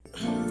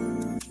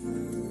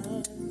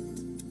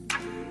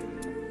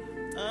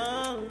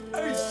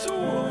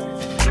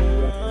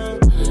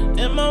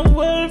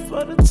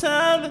for the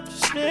time that you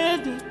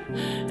spend it?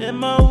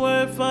 Am I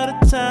worth for the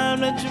time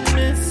that you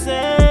missing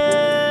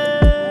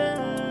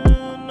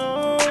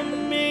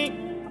on me?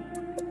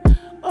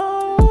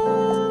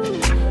 Oh,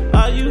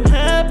 are you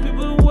happy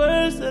with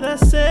words that I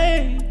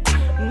say?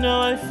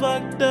 No, I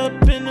fucked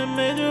up in a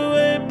major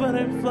way, but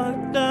I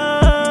fucked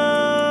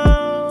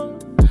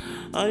up.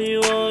 Are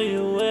you on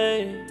your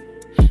way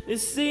to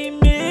see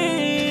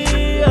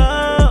me?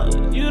 Oh,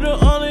 you the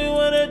only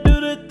one that do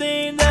the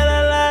thing that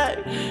I like.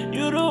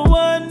 You the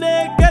one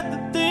that got the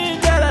thing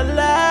that I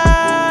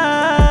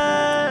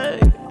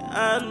like.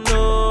 I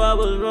know I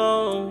was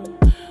wrong,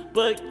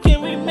 but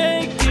can we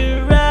make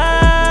it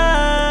right?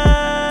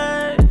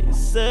 You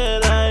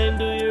said I ain't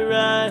do you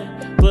right,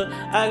 but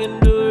I can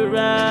do it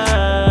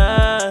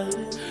right.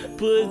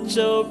 Put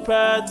your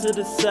pride to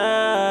the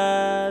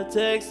side.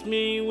 Text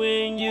me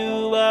when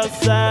you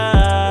outside.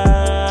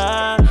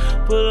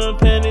 Put them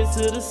panties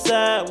to the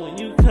side when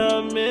you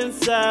come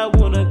inside.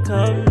 Wanna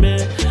come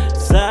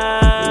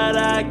inside.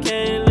 I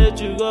can't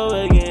let you go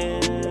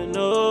again.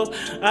 No,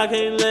 I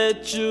can't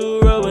let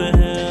you roll with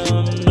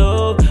him.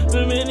 No,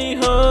 too many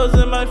hoes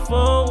in my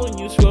phone when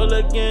you scroll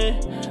again.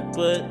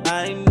 But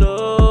I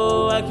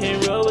know I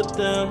can't roll with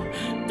them.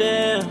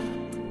 Damn.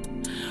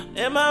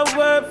 Am I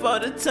worth all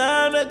the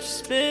time that you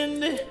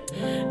spend it?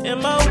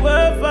 Am I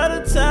worth all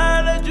the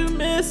time that you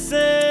missing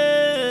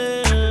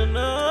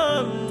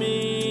on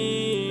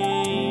me?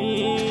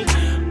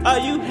 Are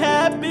you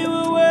happy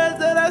with words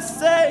that I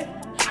say?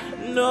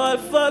 No, I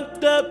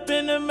fucked up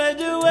in a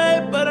major way,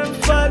 but I'm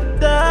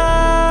fucked up.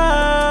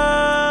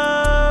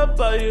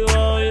 Are you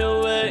on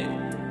your way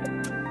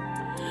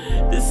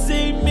to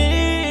see me?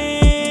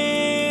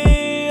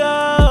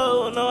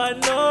 Oh, no, I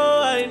know.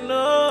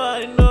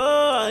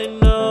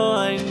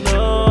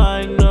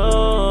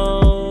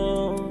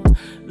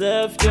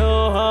 Left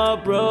your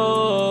heart broke,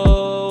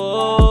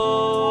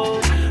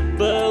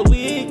 but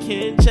we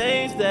can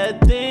change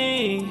that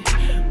thing.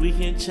 We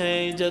can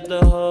change up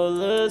the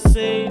whole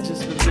scene.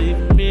 Just believe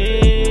in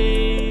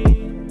me.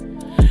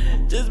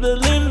 Just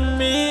believe in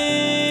me.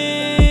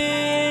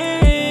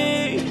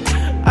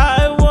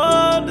 I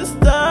want to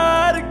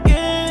start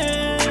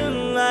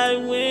again, like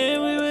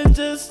when we were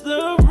just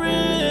a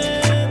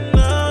friend.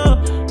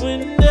 No,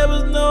 when there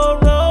was no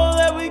wrong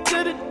that we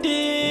could have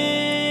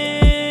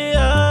did.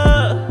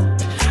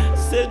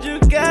 Said you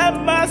got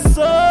my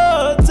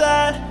soul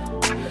tied.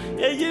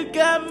 Yeah, you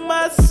got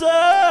my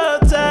soul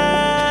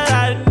tied.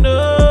 I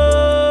know,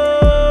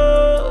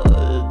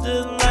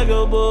 just like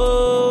a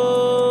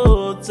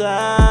bow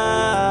tie.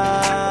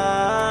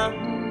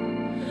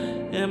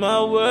 Am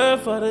I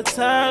worth all the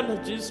time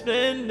that you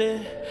spend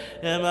it?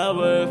 Am I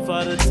worth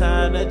all the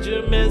time that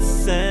you're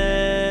missing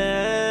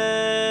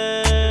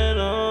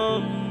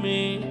on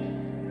me?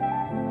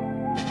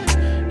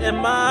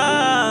 Am I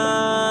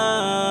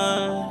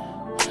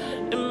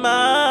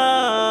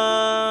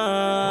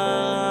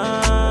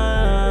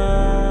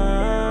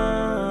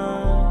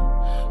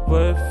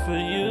worth for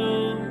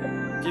you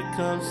to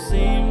come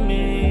see me?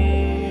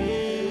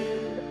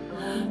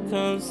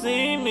 Come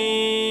see me.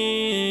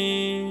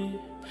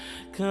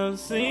 Come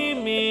see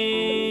me.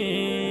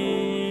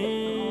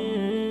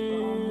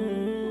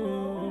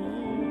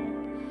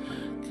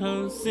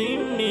 Come see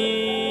me.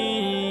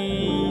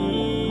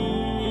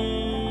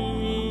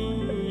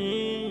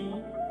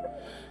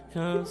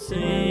 Come see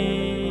me.